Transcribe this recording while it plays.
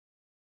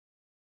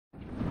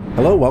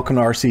Hello, welcome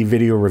to RC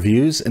Video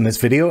Reviews. In this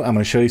video, I'm going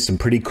to show you some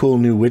pretty cool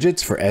new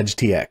widgets for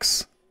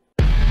EdgeTX.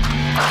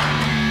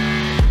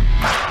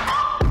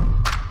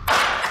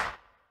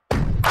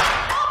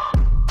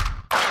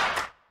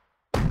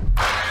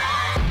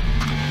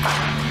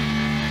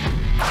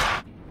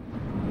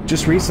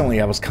 Just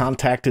recently, I was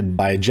contacted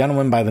by a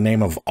gentleman by the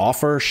name of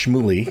Ofer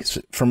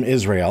Shmuley from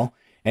Israel,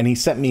 and he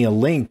sent me a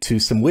link to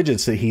some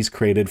widgets that he's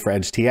created for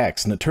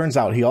EdgeTX. And it turns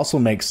out he also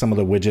makes some of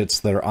the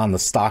widgets that are on the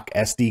stock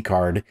SD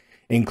card,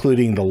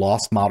 including the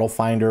Lost Model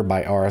Finder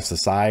by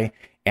RSSI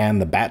and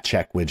the Bat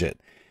Check widget.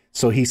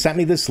 So he sent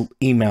me this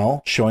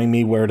email showing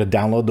me where to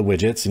download the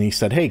widgets, and he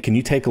said, hey, can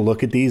you take a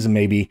look at these and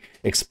maybe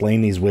explain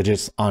these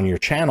widgets on your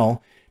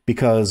channel?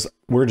 Because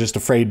we're just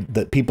afraid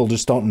that people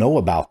just don't know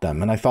about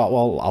them. And I thought,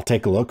 well, I'll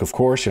take a look, of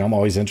course. I'm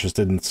always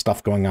interested in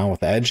stuff going on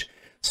with Edge.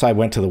 So I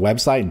went to the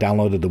website,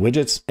 downloaded the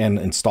widgets, and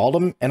installed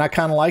them, and I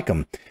kind of like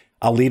them.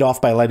 I'll lead off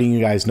by letting you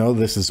guys know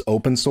this is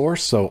open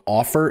source, so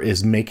Offer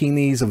is making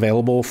these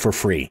available for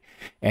free.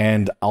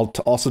 And I'll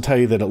also tell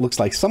you that it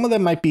looks like some of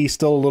them might be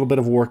still a little bit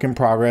of work in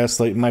progress.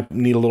 They might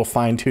need a little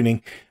fine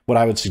tuning. What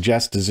I would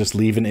suggest is just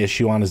leave an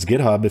issue on his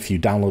GitHub if you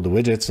download the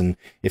widgets, and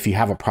if you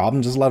have a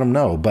problem, just let him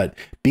know. But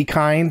be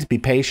kind, be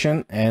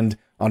patient, and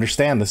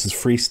understand this is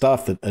free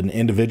stuff that an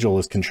individual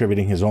is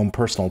contributing his own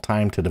personal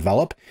time to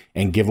develop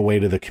and give away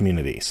to the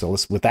community. So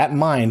with that in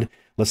mind,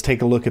 let's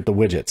take a look at the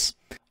widgets.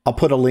 I'll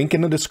put a link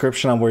in the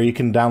description on where you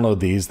can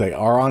download these. They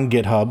are on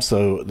GitHub,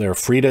 so they're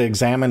free to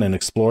examine and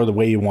explore the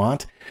way you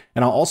want.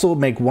 And I'll also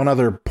make one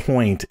other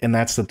point, and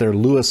that's that they're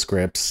Lua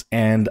scripts,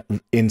 and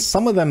in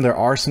some of them there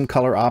are some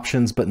color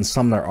options, but in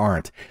some there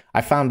aren't.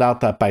 I found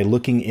out that by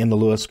looking in the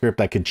Lua script,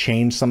 I could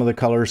change some of the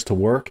colors to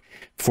work.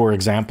 For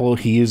example,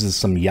 he uses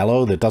some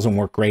yellow that doesn't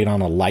work great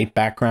on a light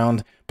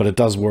background, but it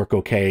does work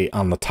okay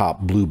on the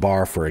top blue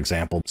bar, for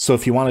example. So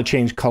if you want to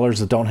change colors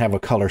that don't have a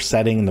color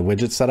setting in the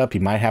widget setup,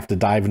 you might have to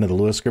dive into the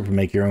Lua script and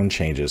make your own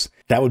changes.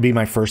 That would be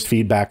my first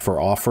feedback for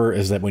Offer,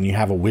 is that when you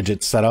have a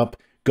widget set up,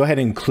 go ahead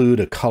and include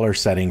a color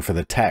setting for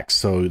the text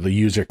so the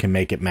user can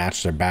make it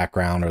match their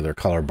background or their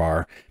color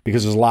bar,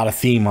 because there's a lot of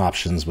theme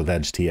options with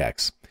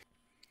EdgeTX.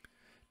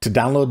 To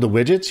download the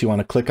widgets, you want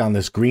to click on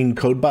this green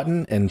code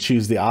button and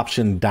choose the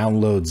option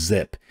Download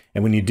Zip.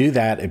 And when you do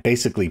that, it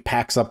basically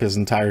packs up his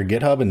entire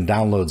GitHub and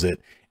downloads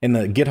it. And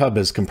the GitHub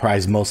is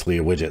comprised mostly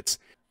of widgets.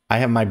 I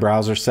have my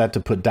browser set to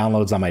put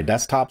downloads on my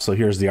desktop, so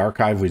here's the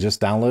archive we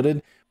just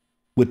downloaded.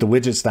 With the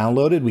widgets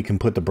downloaded, we can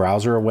put the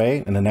browser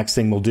away, and the next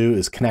thing we'll do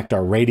is connect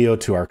our radio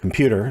to our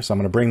computer. So I'm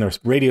going to bring the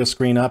radio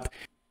screen up.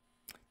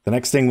 The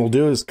next thing we'll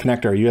do is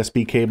connect our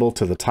USB cable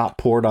to the top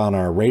port on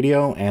our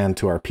radio and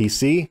to our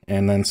PC,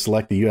 and then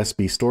select the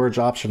USB storage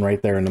option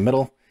right there in the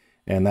middle.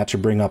 And that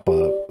should bring up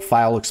a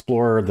file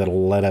explorer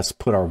that'll let us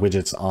put our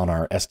widgets on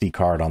our SD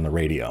card on the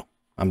radio.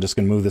 I'm just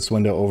going to move this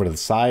window over to the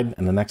side,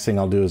 and the next thing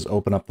I'll do is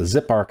open up the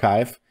zip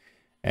archive.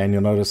 And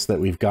you'll notice that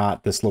we've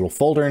got this little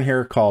folder in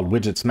here called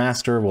Widgets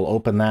Master. We'll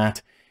open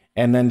that,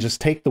 and then just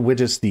take the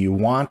widgets that you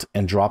want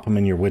and drop them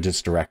in your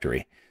widgets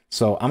directory.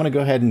 So I'm going to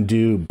go ahead and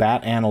do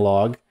Bat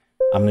Analog.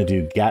 I'm going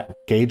to do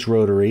Gauge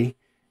Rotary,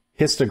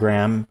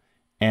 Histogram,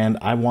 and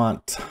I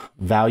want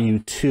Value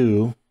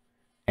 2,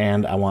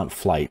 and I want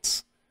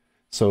Flights.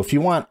 So if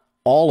you want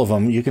all of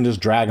them, you can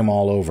just drag them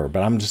all over,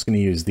 but I'm just going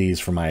to use these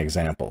for my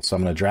example. So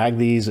I'm going to drag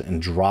these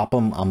and drop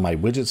them on my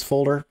widgets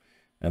folder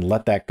and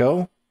let that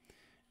go.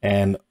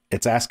 And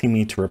it's asking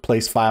me to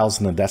replace files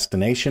in the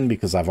destination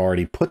because I've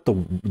already put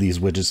these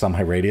widgets on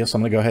my radio. So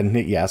I'm going to go ahead and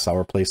hit yes. I'll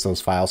replace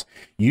those files.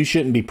 You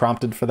shouldn't be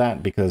prompted for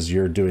that because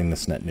you're doing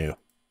this net new.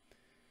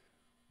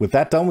 With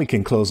that done, we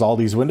can close all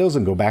these windows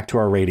and go back to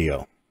our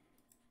radio.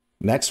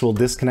 Next, we'll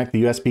disconnect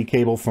the USB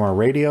cable from our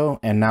radio,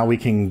 and now we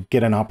can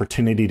get an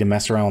opportunity to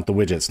mess around with the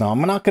widgets. Now,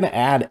 I'm not going to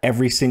add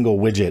every single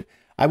widget.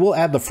 I will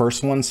add the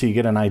first one so you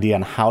get an idea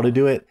on how to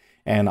do it,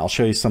 and I'll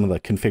show you some of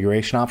the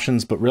configuration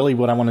options, but really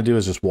what I want to do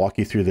is just walk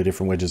you through the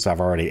different widgets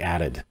I've already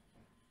added.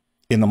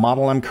 In the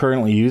model I'm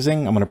currently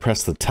using, I'm going to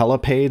press the Tele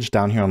page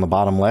down here on the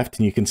bottom left,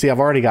 and you can see I've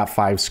already got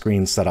 5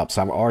 screens set up,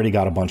 so I've already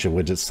got a bunch of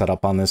widgets set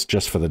up on this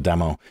just for the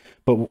demo.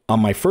 But on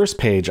my first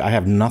page, I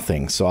have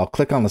nothing, so I'll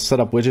click on the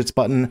Setup Widgets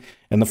button,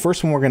 and the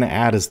first one we're going to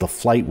add is the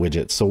Flight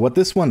widget. So what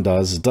this one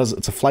does,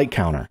 it's a flight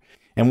counter,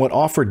 and what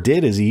Offer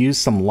did is he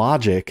used some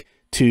logic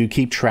to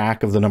keep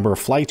track of the number of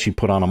flights you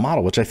put on a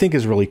model, which I think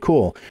is really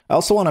cool. I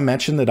also want to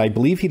mention that I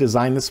believe he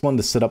designed this one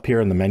to sit up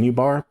here in the menu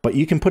bar, but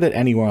you can put it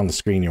anywhere on the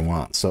screen you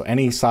want. So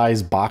any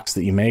size box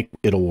that you make,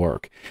 it'll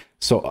work.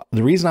 So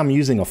the reason I'm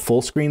using a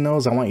full screen though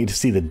is I want you to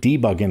see the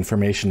debug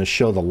information to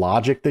show the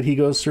logic that he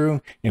goes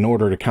through in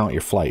order to count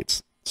your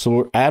flights. So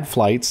we'll add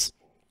flights,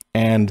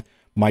 and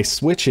my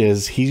switch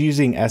is, he's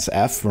using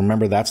SF.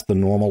 Remember, that's the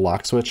normal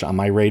lock switch on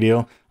my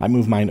radio. I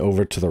move mine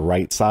over to the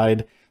right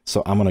side.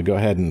 So I'm going to go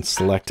ahead and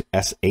select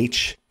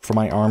SH for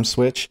my arm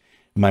switch.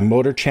 My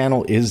motor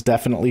channel is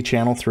definitely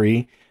channel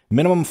 3.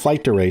 Minimum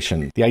flight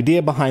duration. The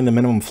idea behind the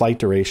minimum flight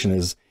duration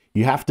is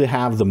you have to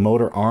have the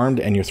motor armed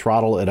and your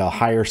throttle at a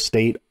higher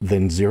state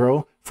than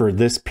 0 for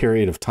this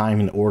period of time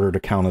in order to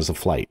count as a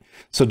flight.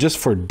 So just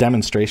for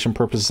demonstration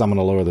purposes, I'm going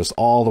to lower this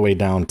all the way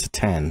down to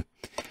 10.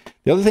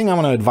 The other thing I'm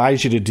going to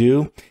advise you to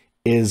do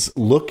is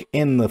look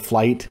in the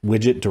flight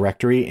widget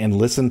directory and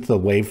listen to the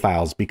wave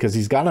files, because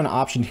he's got an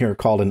option here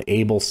called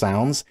enable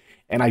sounds.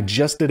 And I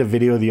just did a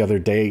video the other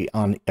day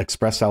on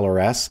Express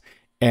LRS.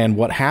 And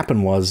what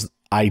happened was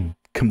I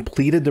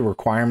completed the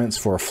requirements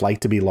for a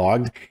flight to be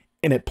logged,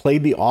 and it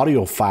played the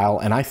audio file,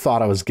 and I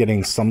thought I was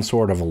getting some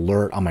sort of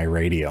alert on my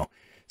radio.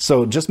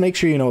 So just make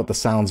sure you know what the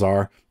sounds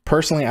are.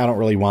 Personally, I don't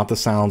really want the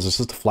sounds. It's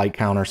just a flight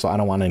counter, so I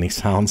don't want any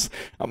sounds.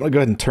 I'm going to go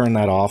ahead and turn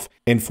that off.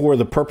 And for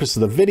the purpose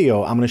of the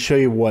video, I'm going to show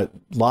you what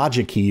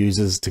logic he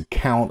uses to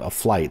count a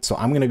flight. So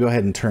I'm going to go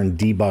ahead and turn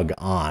debug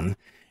on.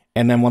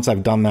 And then once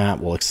I've done that,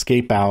 we'll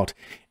escape out.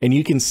 And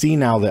you can see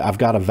now that I've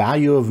got a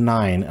value of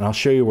 9, and I'll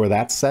show you where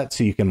that's set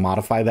so you can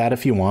modify that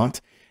if you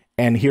want.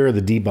 And here are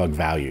the debug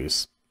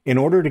values. In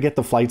order to get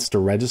the flights to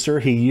register,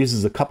 he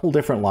uses a couple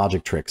different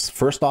logic tricks.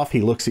 First off, he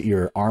looks at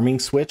your arming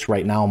switch.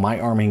 Right now, my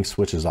arming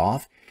switch is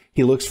off.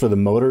 He looks for the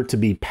motor to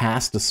be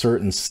past a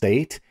certain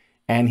state,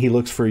 and he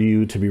looks for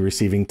you to be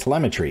receiving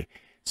telemetry.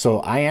 So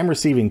I am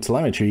receiving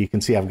telemetry. You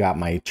can see I've got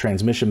my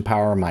transmission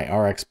power, my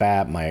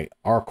RXBAT, my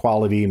R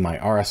quality, my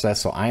RSS.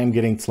 So I am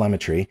getting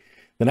telemetry.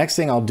 The next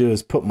thing I'll do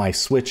is put my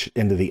switch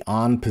into the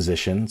on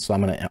position. So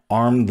I'm going to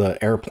arm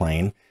the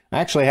airplane. I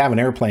actually have an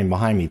airplane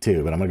behind me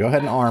too, but I'm going to go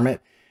ahead and arm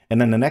it. And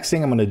then the next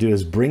thing I'm going to do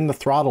is bring the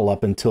throttle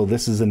up until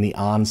this is in the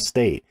on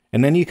state.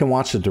 And then you can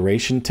watch the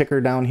duration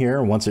ticker down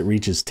here. Once it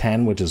reaches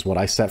 10, which is what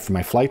I set for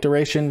my flight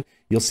duration,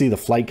 you'll see the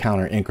flight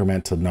counter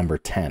increment to number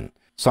 10.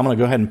 So I'm going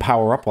to go ahead and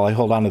power up while I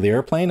hold on to the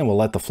airplane, and we'll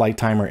let the flight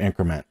timer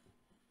increment.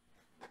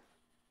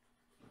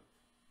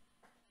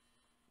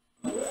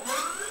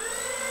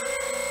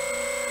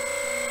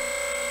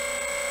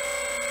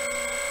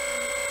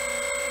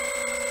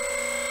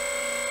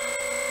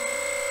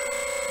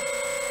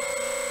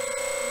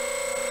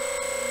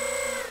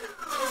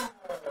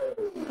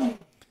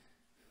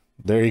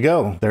 There you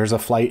go. There's a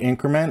flight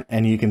increment,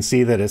 and you can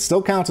see that it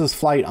still counts as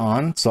flight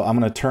on. So I'm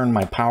going to turn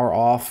my power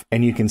off,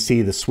 and you can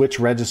see the switch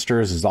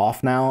registers is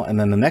off now. And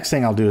then the next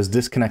thing I'll do is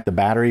disconnect the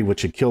battery,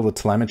 which would kill the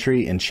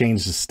telemetry, and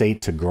change the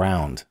state to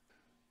ground.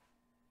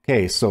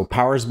 Okay, so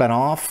power's been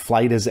off,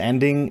 flight is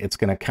ending. It's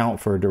going to count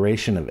for a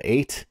duration of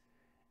 8,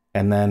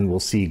 and then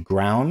we'll see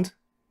ground.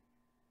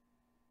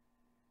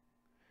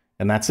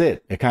 And that's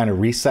it. It kind of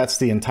resets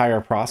the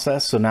entire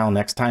process. So now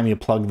next time you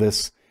plug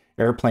this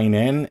airplane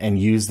in and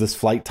use this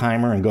flight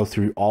timer and go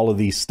through all of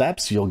these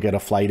steps, you'll get a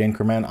flight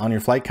increment on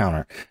your flight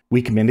counter.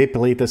 We can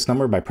manipulate this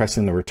number by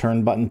pressing the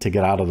return button to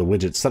get out of the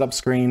widget setup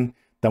screen.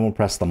 Then we'll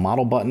press the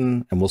model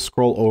button, and we'll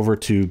scroll over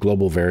to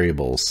global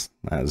variables.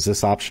 That is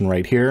this option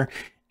right here.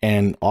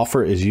 And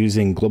offer is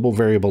using global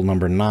variable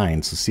number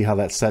 9. So see how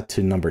that's set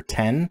to number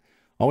 10?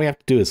 All we have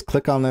to do is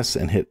click on this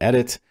and hit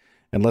edit.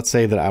 And let's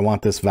say that I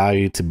want this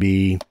value to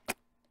be,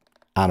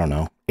 I don't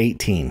know,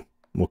 18.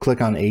 We'll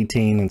click on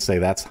 18 and say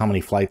that's how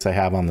many flights I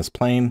have on this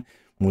plane.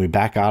 When we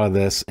back out of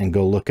this and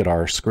go look at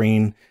our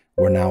screen,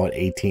 we're now at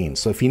 18.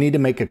 So if you need to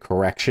make a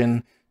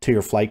correction to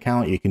your flight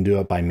count, you can do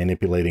it by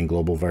manipulating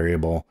global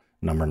variable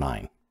number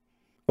 9.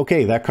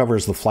 Okay, that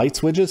covers the flights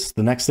widgets.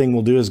 The next thing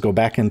we'll do is go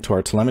back into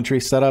our telemetry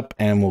setup,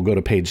 and we'll go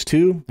to page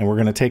 2, and we're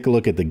going to take a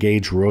look at the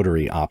gauge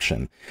rotary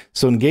option.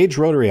 So in gauge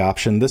rotary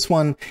option, this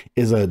one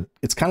is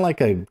it's kind of like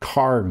a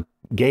car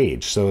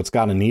gauge. So it's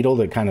got a needle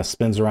that kind of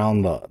spins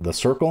around the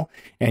circle,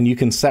 and you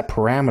can set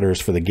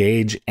parameters for the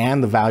gauge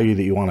and the value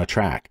that you want to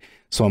track.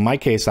 So in my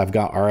case, I've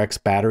got RX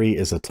battery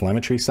as a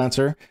telemetry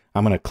sensor.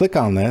 I'm going to click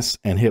on this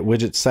and hit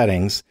widget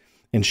settings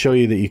and show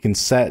you that you can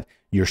set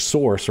your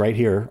source right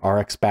here.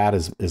 RX bat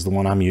is the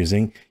one I'm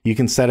using. You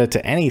can set it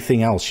to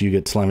anything else you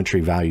get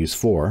telemetry values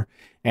for.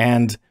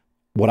 And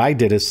what I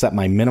did is set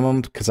my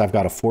minimum, because I've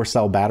got a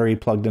 4-cell battery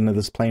plugged into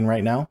this plane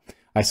right now.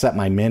 I set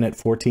my min at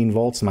 14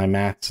 volts and my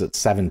max at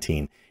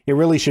 17. It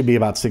really should be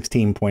about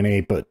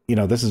 16.8, but you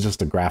know, this is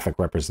just a graphic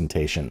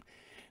representation.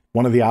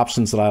 One of the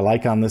options that I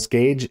like on this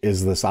gauge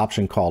is this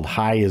option called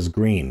high is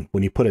green.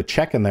 When you put a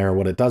check in there,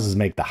 what it does is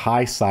make the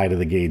high side of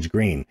the gauge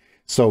green.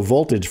 So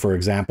voltage, for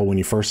example, when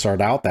you first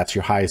start out, that's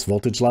your highest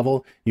voltage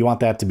level. You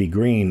want that to be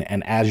green,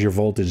 and as your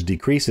voltage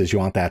decreases, you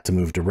want that to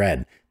move to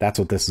red. That's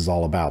what this is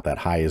all about, that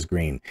high is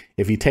green.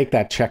 If you take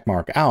that check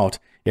mark out,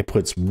 it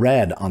puts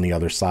red on the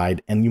other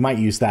side, and you might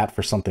use that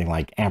for something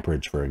like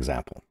amperage, for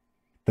example.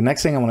 The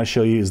next thing I want to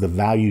show you is the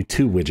value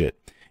to widget.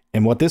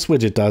 And what this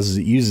widget does is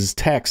it uses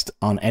text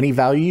on any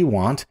value you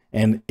want,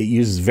 and it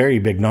uses very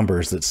big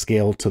numbers that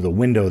scale to the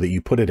window that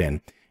you put it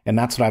in. And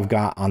that's what I've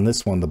got on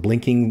this one, the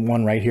blinking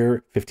one right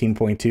here,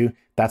 15.2.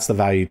 That's the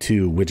value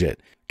to widget.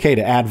 Okay,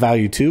 to add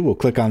value to, we'll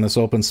click on this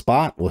open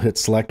spot. We'll hit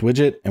select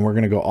widget, and we're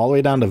going to go all the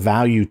way down to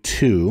value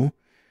to.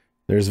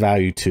 There's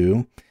value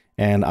to.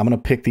 And I'm going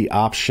to pick the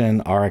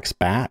option RX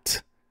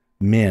bat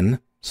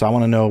min. So I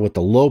want to know what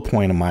the low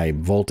point of my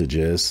voltage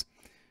is.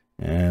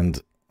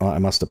 And I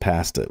must have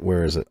passed it.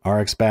 Where is it?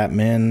 RX bat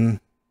min.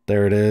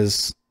 There it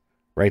is,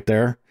 right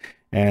there.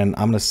 And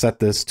I'm going to set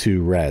this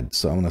to red.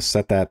 So I'm going to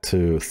set that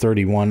to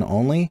 31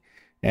 only.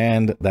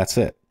 and that's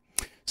it.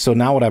 So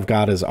now what I've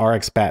got is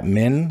RxBat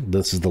min,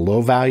 this is the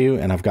low value,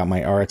 and I've got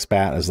my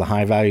RxBat as the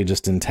high value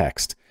just in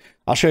text.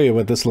 I'll show you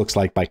what this looks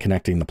like by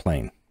connecting the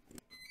plane.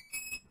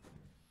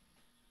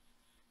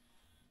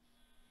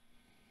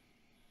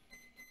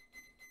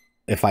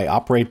 If I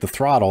operate the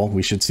throttle,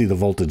 we should see the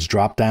voltage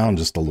drop down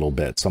just a little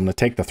bit. So I'm going to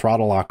take the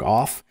throttle lock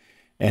off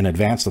and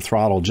advance the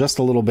throttle just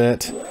a little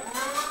bit,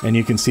 and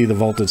you can see the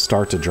voltage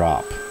start to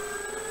drop.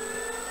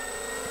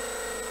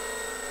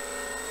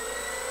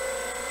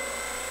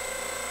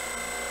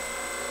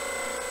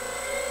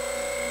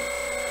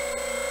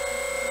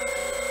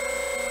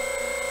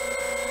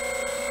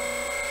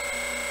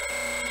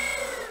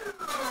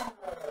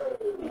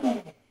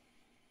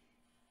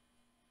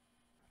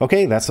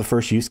 Okay, that's the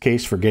first use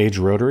case for gauge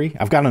rotary.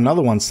 I've got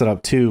another one set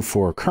up too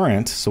for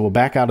current. So we'll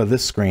back out of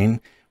this screen.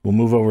 We'll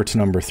move over to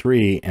number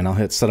 3 and I'll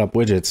hit setup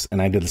widgets.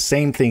 And I did the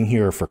same thing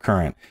here for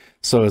current.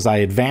 So as I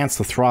advance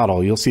the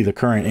throttle, you'll see the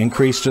current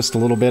increase just a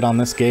little bit on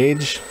this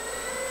gauge.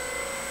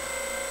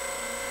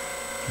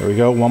 There we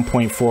go,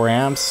 1.4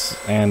 amps.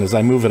 And as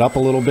I move it up a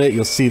little bit,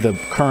 you'll see the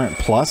current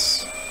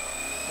plus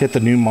hit the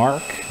new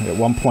mark at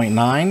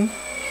 1.9.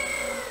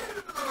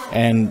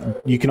 And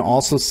you can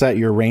also set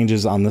your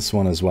ranges on this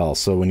one as well.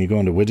 So when you go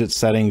into widget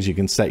settings, you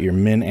can set your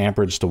min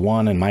amperage to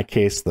 1. In my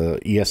case, the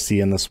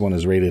ESC in this one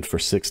is rated for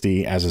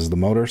 60, as is the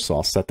motor. So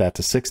I'll set that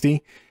to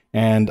 60.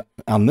 And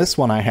on this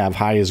one, I have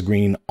high as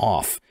green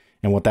off.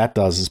 And what that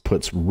does is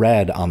puts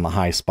red on the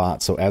high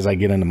spot. So as I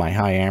get into my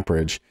high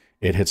amperage,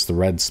 it hits the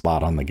red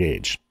spot on the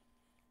gauge.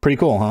 Pretty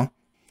cool, huh? All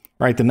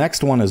right, the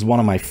next one is one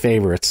of my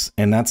favorites,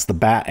 and that's the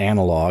bat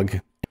analog.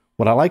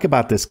 What I like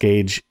about this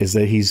gauge is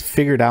that he's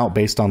figured out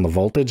based on the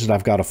voltage that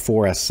I've got a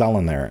 4S cell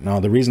in there. Now,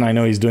 the reason I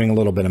know he's doing a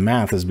little bit of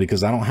math is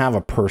because I don't have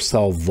a per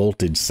cell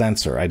voltage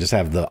sensor. I just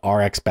have the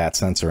RxBat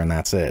sensor and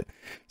that's it.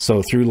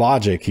 So through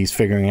logic, he's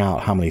figuring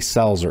out how many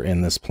cells are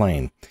in this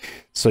plane.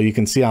 So you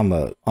can see on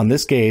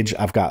this gauge,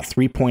 I've got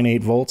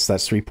 3.8 volts.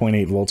 That's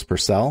 3.8 volts per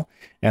cell.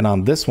 And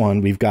on this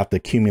one, we've got the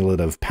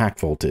cumulative pack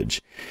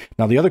voltage.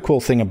 Now, the other cool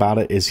thing about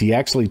it is he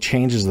actually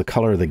changes the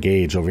color of the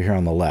gauge over here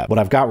on the left. What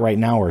I've got right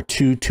now are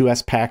two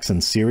 2S packs in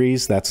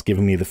series. That's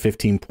giving me the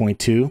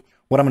 15.2.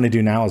 What I'm going to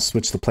do now is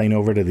switch the plane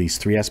over to these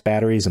 3S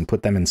batteries and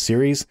put them in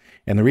series.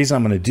 And the reason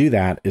I'm going to do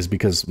that is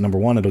because, number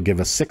one, it'll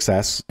give us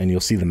 6S, and you'll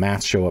see the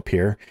math show up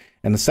here.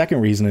 And the second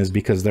reason is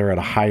because they're at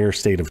a higher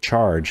state of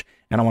charge.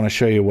 And I want to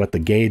show you what the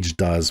gauge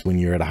does when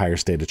you're at a higher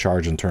state of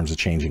charge in terms of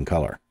changing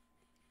color.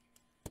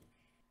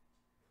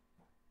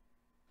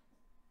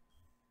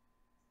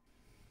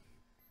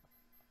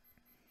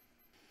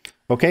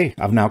 Okay,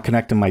 I've now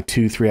connected my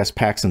two 3S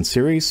packs in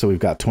series. So we've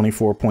got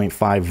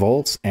 24.5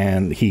 volts,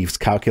 and he's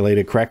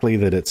calculated correctly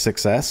that it's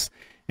 6S.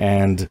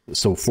 And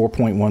so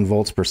 4.1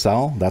 volts per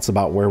cell, that's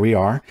about where we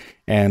are,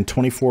 and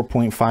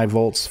 24.5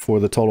 volts for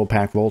the total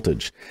pack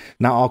voltage.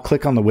 Now I'll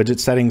click on the widget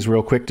settings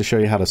real quick to show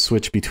you how to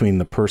switch between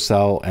the per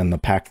cell and the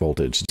pack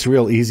voltage. It's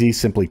real easy.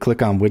 Simply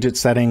click on widget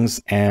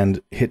settings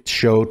and hit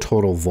show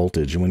total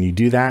voltage. And when you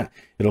do that,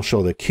 it'll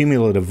show the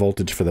cumulative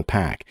voltage for the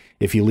pack.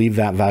 If you leave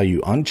that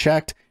value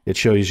unchecked, it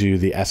shows you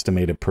the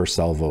estimated per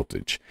cell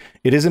voltage.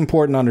 It is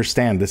important to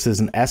understand this is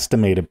an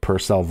estimated per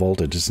cell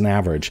voltage. It's an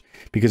average,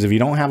 because if you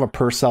don't have a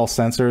per cell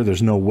sensor,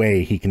 there's no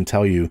way he can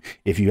tell you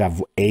if you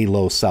have a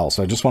low cell.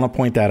 So I just want to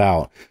point that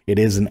out. It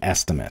is an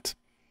estimate.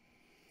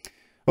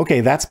 Okay,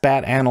 that's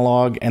bat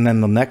analog. And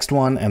then the next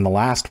one and the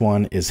last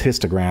one is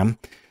histogram.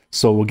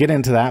 So we'll get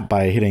into that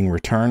by hitting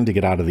return to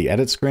get out of the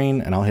edit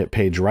screen, and I'll hit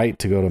page right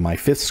to go to my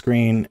 5th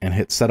screen and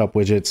hit setup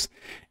widgets.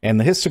 And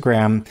the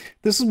histogram,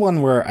 this is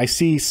one where I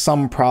see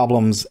some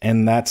problems,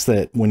 and that's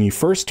that when you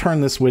first turn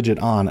this widget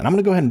on, and I'm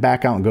going to go ahead and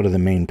back out and go to the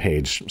main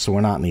page, so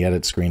we're not in the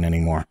edit screen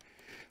anymore.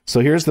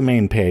 So here's the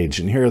main page,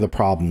 and here are the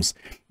problems.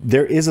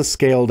 There is a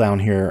scale down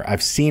here.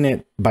 I've seen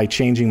it by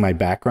changing my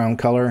background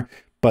color,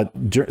 but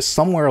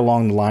somewhere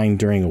along the line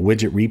during a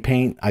widget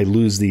repaint, I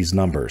lose these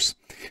numbers.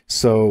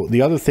 So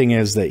the other thing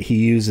is that he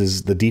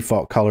uses the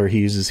default color he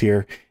uses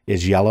here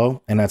is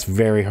yellow, and that's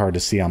very hard to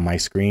see on my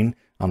screen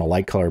on a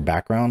light colored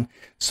background.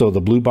 So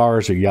the blue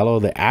bars are yellow,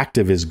 the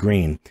active is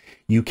green.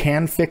 You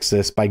can fix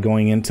this by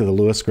going into the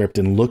Lua script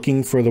and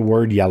looking for the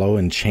word yellow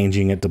and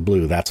changing it to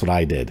blue. That's what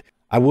I did.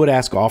 I would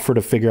ask Offer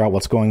to figure out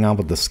what's going on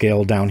with the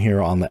scale down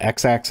here on the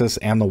x-axis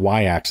and the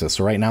y-axis.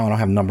 So right now I don't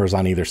have numbers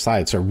on either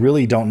side, so I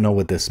really don't know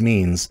what this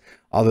means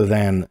other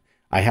than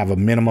I have a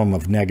minimum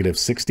of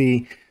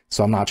 -60.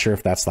 So I'm not sure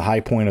if that's the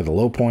high point or the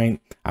low point.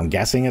 I'm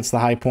guessing it's the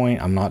high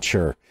point. I'm not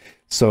sure.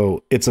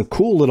 So it's a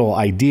cool little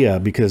idea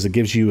because it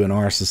gives you an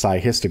RSSI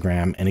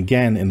histogram. And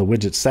again, in the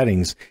widget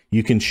settings,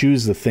 you can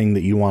choose the thing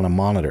that you want to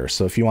monitor.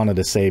 So if you wanted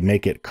to say,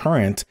 make it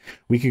current,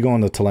 we could go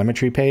on the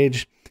telemetry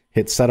page,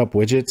 hit setup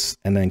widgets,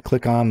 and then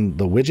click on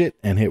the widget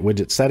and hit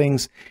widget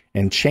settings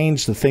and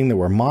change the thing that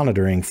we're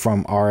monitoring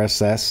from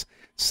RSS,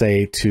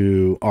 say,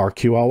 to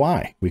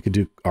RQLY. We could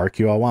do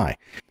RQLY.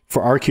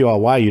 For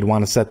RQLY, you'd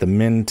want to set the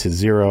min to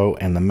 0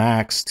 and the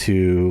max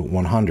to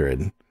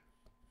 100.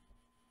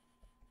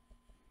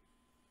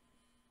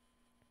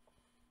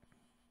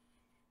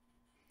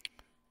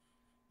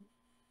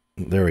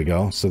 there we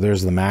go. So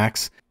there's the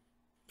max.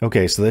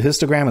 Okay, so the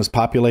histogram is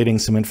populating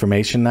some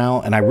information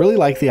now, and I really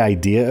like the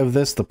idea of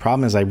this. The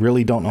problem is I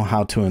really don't know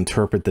how to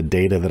interpret the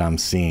data that I'm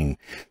seeing.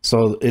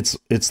 So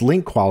it's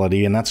link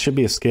quality, and that should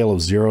be a scale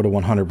of 0 to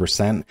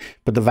 100%,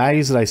 but the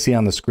values that I see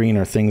on the screen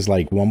are things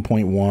like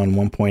 1.1,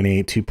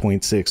 1.8, 2.6,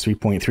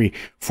 3.3,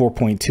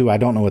 4.2. I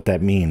don't know what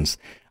that means.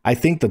 I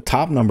think the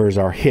top numbers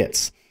are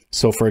hits.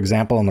 So for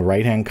example, on the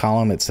right-hand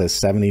column, it says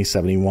 70,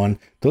 71.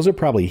 Those are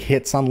probably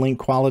hits on link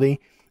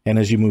quality. And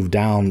as you move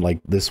down, like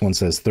this one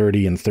says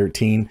 30 and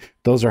 13,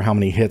 those are how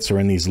many hits are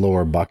in these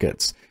lower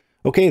buckets.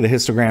 Okay, the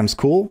histogram's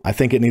cool. I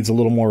think it needs a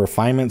little more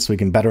refinement so we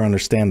can better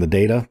understand the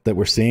data that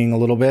we're seeing a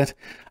little bit.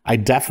 I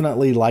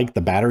definitely like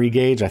the battery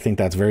gauge. I think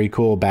that's very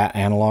cool. Bat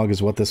analog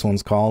is what this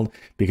one's called,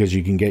 because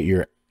you can get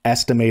your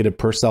estimated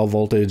per cell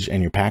voltage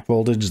and your pack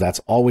voltage. That's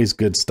always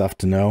good stuff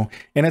to know.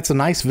 And it's a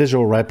nice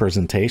visual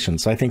representation.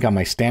 So I think on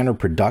my standard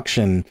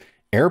production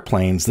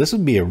airplanes, this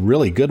would be a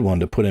really good one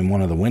to put in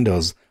one of the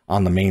windows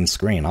on the main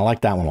screen. I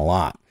like that one a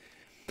lot.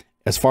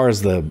 As far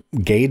as the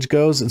gauge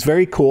goes, it's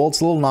very cool.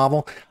 It's a little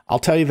novel. I'll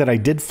tell you that I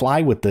did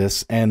fly with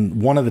this,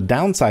 and one of the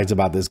downsides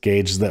about this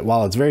gauge is that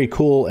while it's very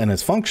cool and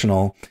it's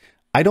functional,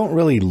 I don't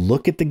really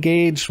look at the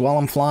gauge while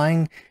I'm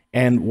flying.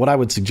 And what I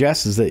would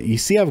suggest is that you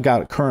see I've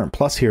got current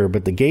plus here,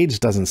 but the gauge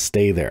doesn't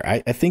stay there. I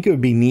think it would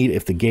be neat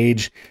if the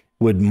gauge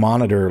would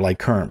monitor like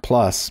current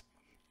plus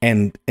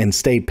and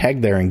stay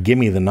pegged there and give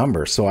me the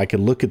number so I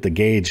could look at the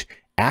gauge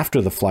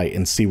after the flight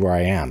and see where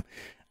I am.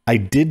 I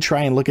did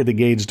try and look at the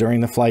gauge during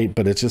the flight,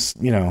 but it's just,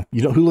 you know,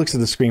 who looks at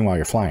the screen while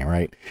you're flying,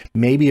 right?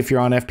 Maybe if you're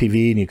on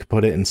FPV and you could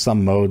put it in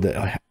some mode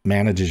that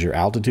manages your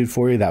altitude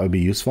for you, that would be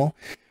useful.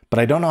 But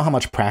I don't know how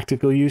much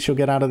practical use you'll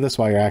get out of this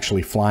while you're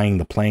actually flying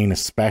the plane,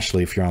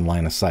 especially if you're on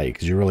line of sight,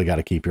 because you really got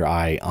to keep your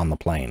eye on the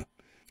plane.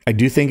 I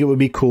do think it would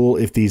be cool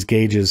if these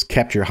gauges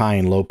kept your high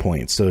and low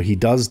points. So he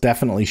does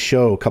definitely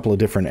show a couple of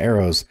different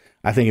arrows.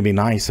 I think it'd be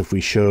nice if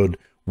we showed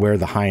where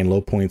the high and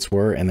low points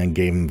were and then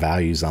gave them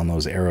values on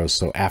those arrows,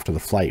 so after the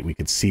flight we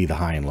could see the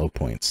high and low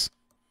points.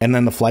 And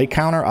then the flight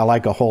counter I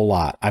like a whole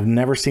lot. I've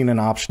never seen an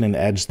option in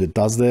Edge that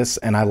does this,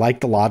 and I like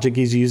the logic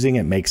he's using.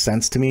 It makes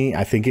sense to me.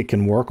 I think it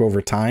can work over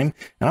time,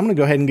 and I'm going to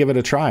go ahead and give it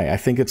a try. I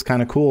think it's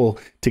kind of cool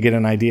to get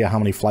an idea how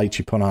many flights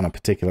you put on a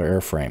particular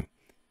airframe.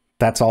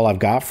 That's all I've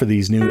got for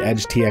these new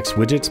EdgeTX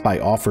widgets by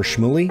Offer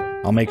Shmuley.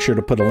 I'll make sure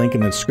to put a link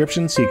in the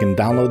description so you can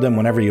download them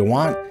whenever you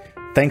want.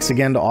 Thanks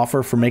again to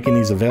Offer for making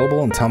these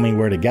available and tell me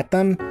where to get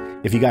them.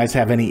 If you guys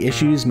have any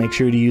issues, make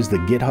sure to use the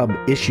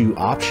GitHub issue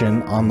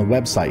option on the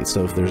website.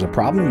 So if there's a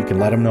problem, you can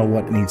let them know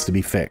what needs to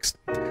be fixed.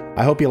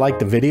 I hope you liked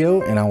the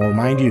video, and I'll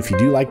remind you, if you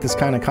do like this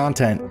kind of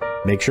content,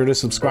 make sure to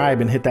subscribe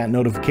and hit that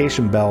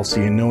notification bell so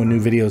you know when new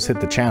videos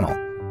hit the channel.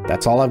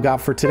 That's all I've got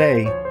for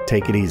today.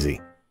 Take it easy.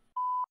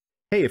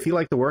 Hey, if you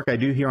like the work I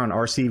do here on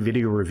RC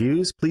Video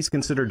Reviews, please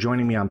consider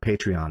joining me on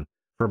Patreon.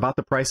 For about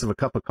the price of a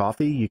cup of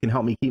coffee, you can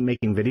help me keep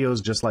making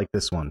videos just like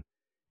this one.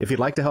 If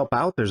you'd like to help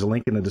out, there's a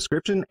link in the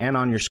description and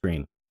on your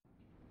screen.